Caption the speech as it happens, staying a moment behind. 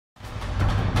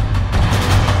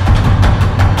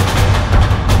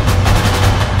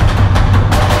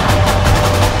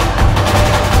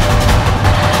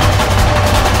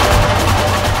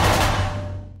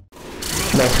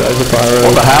Guy's a pyro.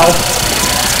 What the hell?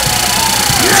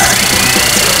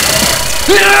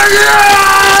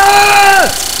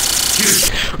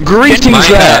 Greetings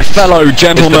there, fellow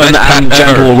gentlemen and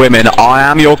gentlewomen. I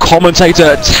am your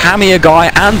commentator, Tamia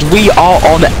Guy, and we are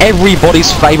on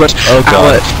everybody's favourite,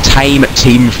 our tame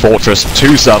Team Fortress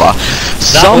 2 server.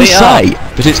 Some say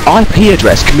that its IP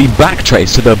address can be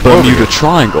backtraced to the Bermuda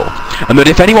Triangle, and that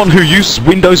if anyone who uses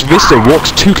Windows Vista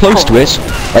walks too close to it,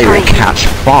 they will catch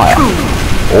fire.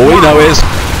 All we know is,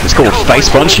 it's called Face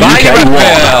Punch UK 1.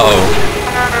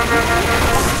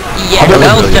 Yeah,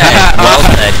 well said, well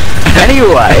said.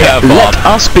 Anyway, let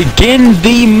us begin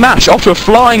the match. After a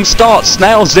flying start,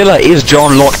 Snailzilla is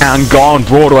John Locke and gone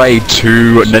Broadway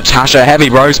to Natasha Heavy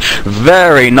Bros,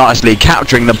 very nicely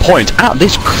capturing the point at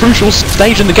this crucial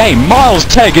stage in the game. Miles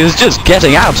Tegg is just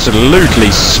getting absolutely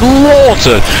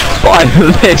slaughtered by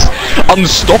this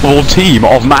unstoppable team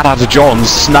of Mad Hatter John,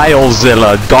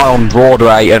 Snailzilla, Guy on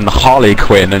Broadway and Harley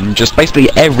Quinn, and just basically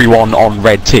everyone on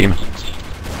red team.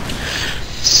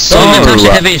 So,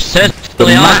 the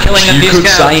match, you could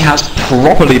say, has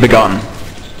properly begun.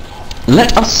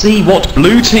 Let us see what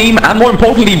blue team, and more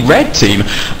importantly red team,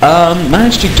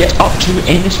 managed to get up to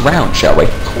in this round, shall we?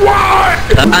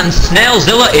 And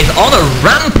Snailzilla is on a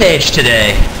rampage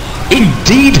today.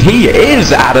 Indeed he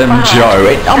is,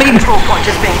 AdamJoe. I mean,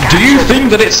 do you think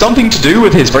that it's something to do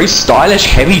with his very stylish,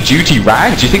 heavy-duty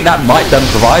rag? Do you think that might then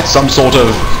provide some sort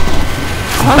of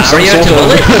bonus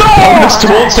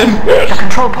towards him?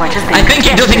 I think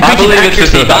he does increase his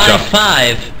accuracy by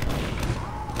 5.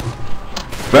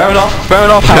 Fair enough.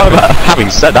 However,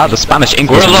 having said that, the Spanish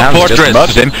Inquisition has just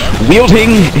murdered him,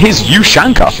 wielding his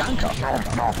Ushanka.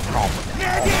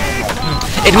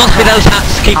 It must be those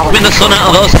hats keeping the sun out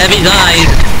of those heavy eyes.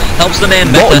 Helps them aim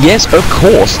better. Well, yes, of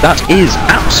course, that is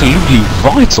absolutely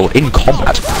vital in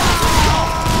combat.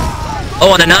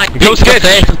 Oh, and a nice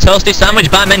toasty sandwich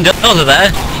by Mendoza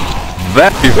there.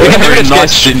 Very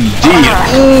nice indeed.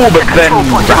 Oh, but then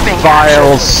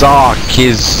Raphael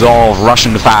Sarkizov,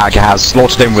 Russian fag, has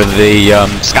slaughtered him with the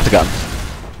scattergun.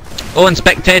 Oh, and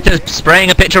spectators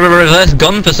spraying a picture of a reverse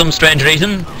gun for some strange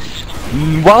reason.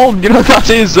 Well, you know, that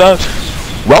is,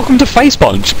 welcome to Face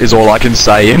Punch, is all I can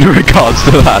say in regards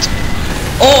to that.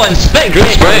 Oh, and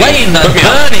spectators laying the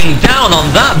burning down on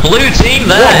that blue team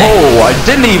there. Whoa, I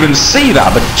didn't even see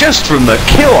that, but just from the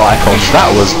kill icons, that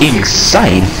was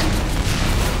insane.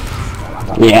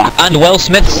 Yeah. And Will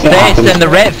Smith's face and the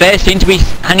red face seem to be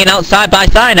hanging out side by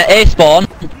side at A spawn.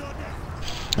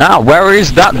 Ah, where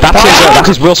is that? That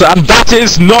is Wilson, and that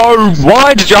is no.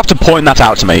 Why did you have to point that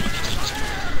out to me?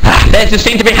 They just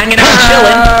seem to be hanging out and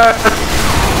chilling.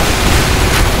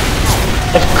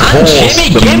 Of course, and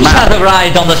Jimmy Gibbs has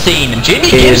arrived on the scene. Jimmy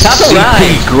Gibbs has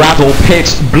arrived. Gravel Pit.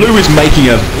 Blue is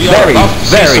making a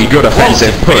very good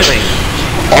offensive push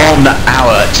on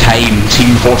our tame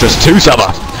Team Fortress 2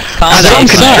 server. Some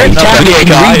say that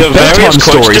read bedtime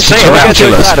stories to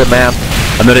tarantulas,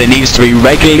 and that it needs to be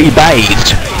regularly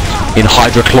bathed in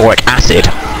hydrochloric acid.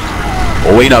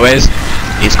 All we know is,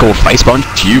 it's called Face Punch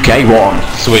UK 1.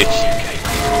 Sweet.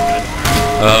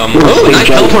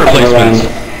 Nice teleport replacement.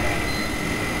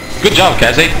 Good job,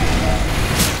 Cassie.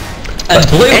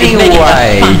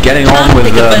 Anyway, getting on with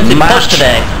the match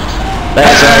today.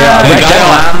 There's a red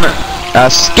man,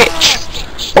 Skitch.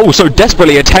 Oh, so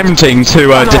desperately attempting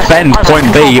to defend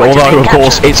point B, although of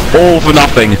course it's all for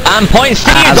nothing. And point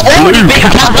C is Blue already being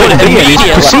captured is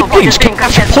proceeding to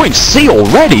capture point C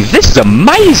already. This is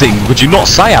amazing, would you not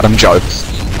say, AdamJoe?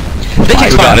 This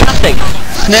is fantastic.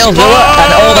 Snailzilla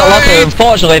and all that lot have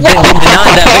unfortunately been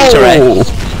denied their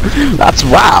victory. That's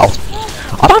wow.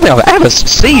 I don't think I've ever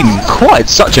seen quite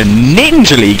such a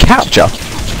ninja-ly capture.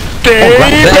 Very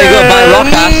good by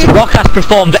Rockas. Rockas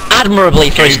performed admirably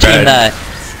for his team there.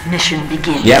 Mission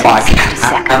begins. Yep, I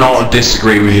cannot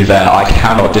disagree with you there. I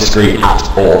cannot disagree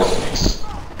at all.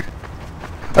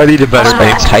 I need a better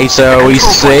potato, we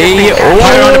see.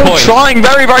 Oh, trying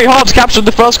very hard to capture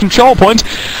the first control point.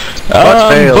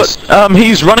 But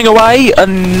he's running away,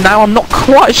 and now I'm not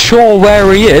quite sure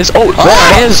where he is. Oh,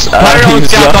 there he is.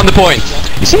 He's on the point.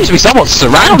 He seems to be somewhat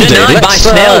surrounded. By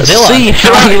Snailzilla. See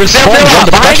how he responds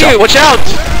under pressure. Watch out!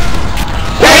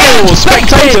 Oh,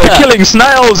 Spectator killing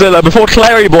Snailzilla before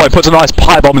Clary Boy puts a nice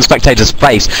pie bomb in Spectator's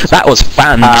face. That was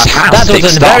fantastic. That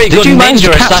was a very good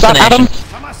ninja assassination. Adam?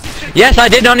 Yes, I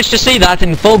did manage to see that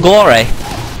in full glory.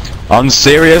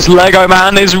 Unserious Lego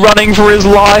Man is running for his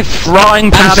life,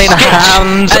 frying pan in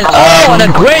hand. And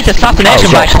a great assassination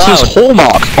by Cloud. That's his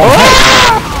hallmark.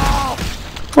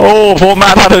 Oh, poor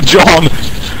Mad Hatter John.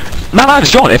 Mad Hatter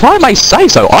John, if I may say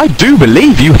so, I do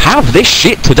believe you have this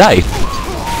shit today.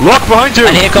 Look behind you!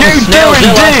 And here comes You do Snailzilla.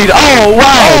 indeed! Oh wow!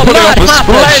 Oh, Putting up a that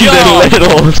happened, splendid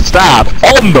little stab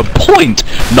on the point,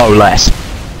 no less.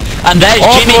 And there's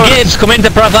Jimmy Onwards. Gibbs coming to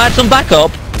provide some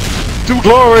backup. To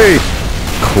glory!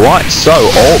 Quite so.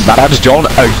 Oh, AdamJoe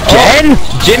again?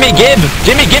 Jimmy Gibb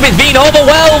is being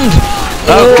overwhelmed.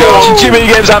 Oh god, Jimmy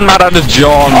Gibbs and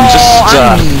AdamJoe just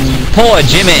Poor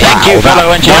Jimmy. Thank you, fellow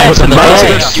engineers.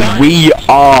 We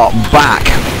are back.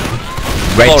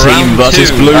 Red For team round versus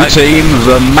two. blue team.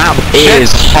 The map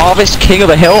is Harvest King of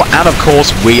the Hill, and of course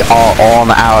we are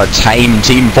on our tame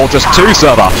Team Fortress 2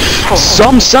 server.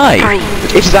 Some say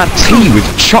that it is our tea with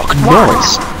Chuck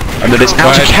Norris, and that it's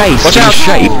outer case in the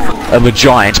shape of a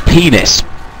giant penis.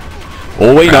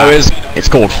 All we know is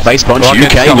it's called Face Punch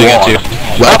UK 1.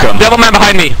 Welcome. Devil man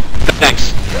behind me.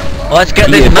 Thanks. Let's get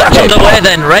this match underway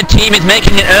then. Red team is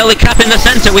making an early cap in the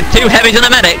centre with 2 heavies and a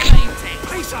medic.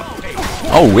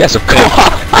 Oh yes, of course.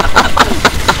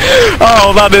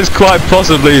 Oh, that is quite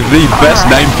possibly the best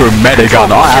name for a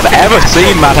medigun I have ever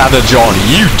seen, AdamJoe.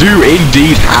 You do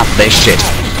indeed have this shit.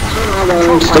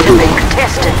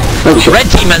 Red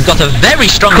team has got a very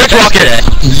strong defense today.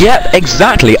 Yep,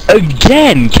 exactly.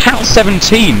 Again, Cat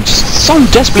 17 just so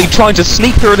desperately trying to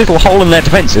sneak through a little hole in their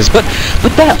defences, but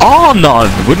there are none,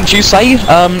 wouldn't you say,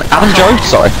 AdamJoe?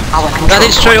 Sorry. That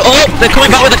is true. Oh, they're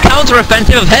coming back with a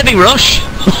counter-offensive of heavy rush,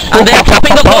 and they're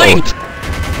tapping the point.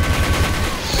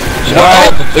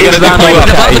 Well, we're is gonna that do not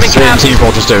the play case in Team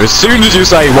Fortress 2? As soon as you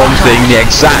say one thing, the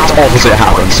exact opposite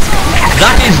happens.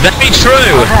 That is very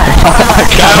true. I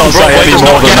cannot say any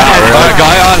more than that, really.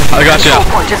 Guy on. I got you.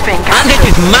 And it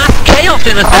is mass chaos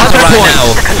in the centre right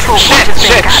now.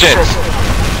 Shit.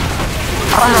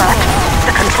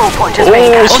 The control point is Oh,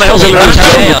 being captured.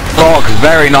 Snailzilla block,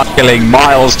 very nice killing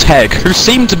Miles Tegg, who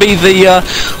seemed to be the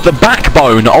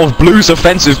backbone of Blue's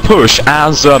offensive push,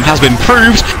 as has been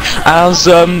proved, as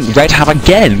Red have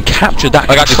again captured that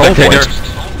I got you, control point. spectator.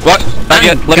 What?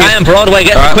 And guy on Broadway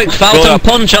gets a quick Falcon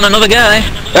punch on another guy.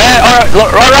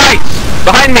 Alright.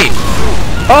 Behind me.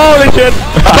 Holy shit!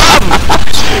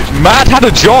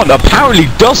 AdamJoe apparently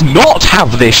does not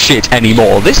have this shit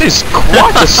anymore. This is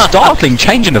quite a startling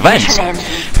change in events.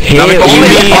 Here we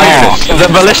are. The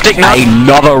ballistic knot.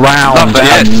 Another round,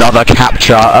 another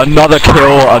capture, another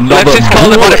kill, another Let's just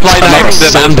call it butterfly knife, the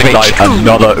sandwich,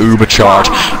 another uber charge,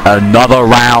 another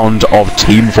round of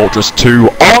Team Fortress 2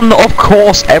 on, of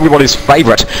course, everybody's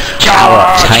favourite,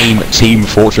 our tame Team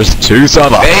Fortress 2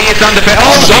 server.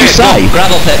 Some say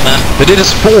Gravel pit, man. that it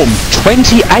has formed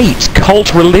 28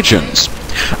 cult religions,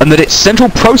 and that its central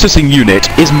processing unit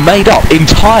is made up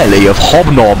entirely of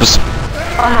hobnobs.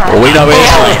 All we know is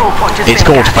it's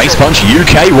called Face Punch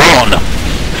UK 1.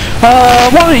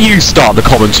 Why don't you start the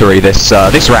commentary this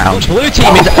round? Blue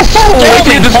team is Just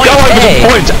go over to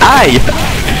point A.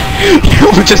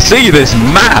 You'll just see this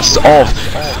mass of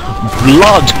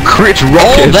blood crit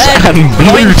rockets and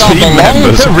blue team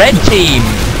members. To red team.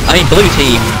 I mean blue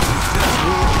team.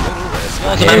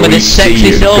 Man with his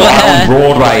sexy silver hair.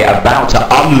 Broadway about to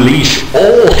unleash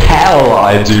all hell,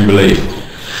 I do believe.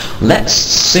 Let's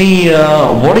see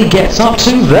what he gets up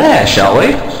to there, shall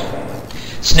we?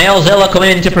 Snailzilla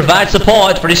coming in to provide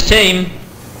support for his team.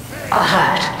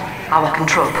 Alert. Our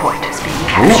control point is being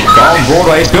captured. Guy on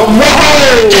Broadway is built.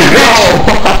 Whoa!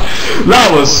 That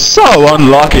was so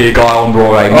unlucky, Guy on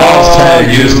Broadway. Miles Tegg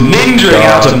just ninjaing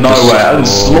out of nowhere and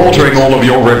slaughtering all of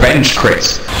your revenge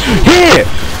crits. Here!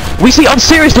 We see on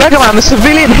Serious Legoland the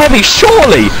civilian heavy.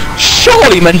 Surely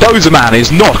Mendoza Man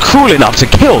is not cruel enough to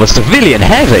kill the civilian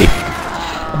heavy.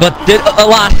 But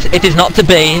alas, it is not to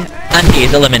be, and he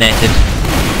is eliminated.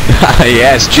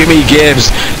 Yes, Jimmy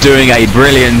Gibbs doing a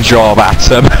brilliant job at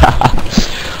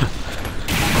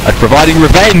providing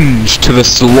revenge to the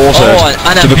slaughtered,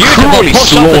 and to the cruelly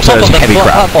slaughtered heavy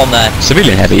crowd. There.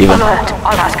 Civilian heavy even. Alert.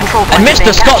 Our last control point And is Mr.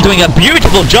 being Scott captured. doing a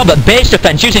beautiful job at base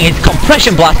defense using his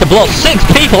compression blast to blow 6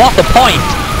 people off the point.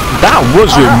 That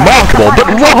was remarkable, but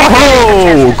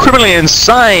whoa! Criminally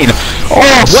insane! Oh,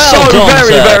 Well so done,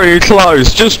 sir. very close.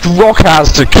 Just rock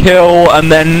has to kill, and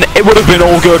then it would have been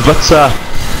all good, but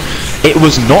it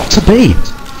was not to be.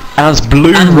 As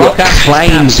Blue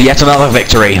claims yet another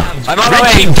victory. I'm on the Red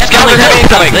way. team definitely Heavy knows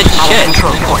incoming. this Our shit.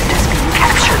 control point is being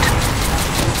captured.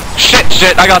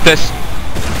 Shit. I got this.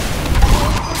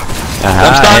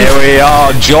 Here we are,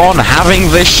 John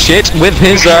having this shit with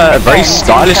his very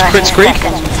stylish crit streak.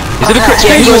 Is it a crit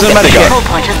streak or is it a medigun? Control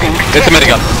point is being It's a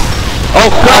captured. medigun. Oh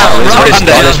wow, it's a very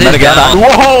stylish medigun.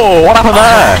 Whoa, what happened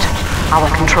there? Our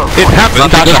control It point.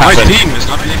 happened. That My happened. team is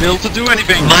not able to do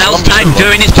anything. Miles Tag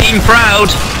doing his team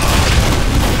proud.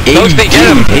 Indeed,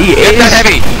 he Get that is.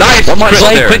 heavy. Nice. One might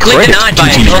say Crit there. Quickly crit denied by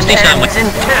a GG. trusty sandwich. In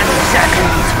 10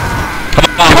 seconds.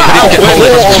 Come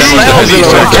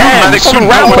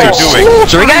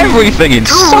slaughtering everything in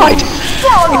sight.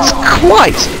 It's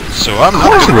quite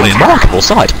a remarkable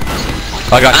sight.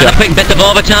 I got you. And a quick bit of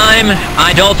overtime.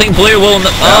 I don't think Blue will...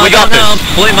 we got this.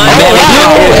 Blue might be...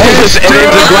 It is a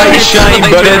great shame,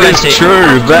 but it is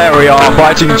true. There we are,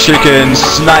 Biting Chicken,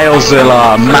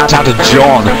 Snailzilla, Matt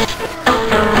AdamJoe,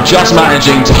 just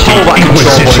managing to hold that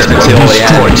control point until the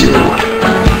end.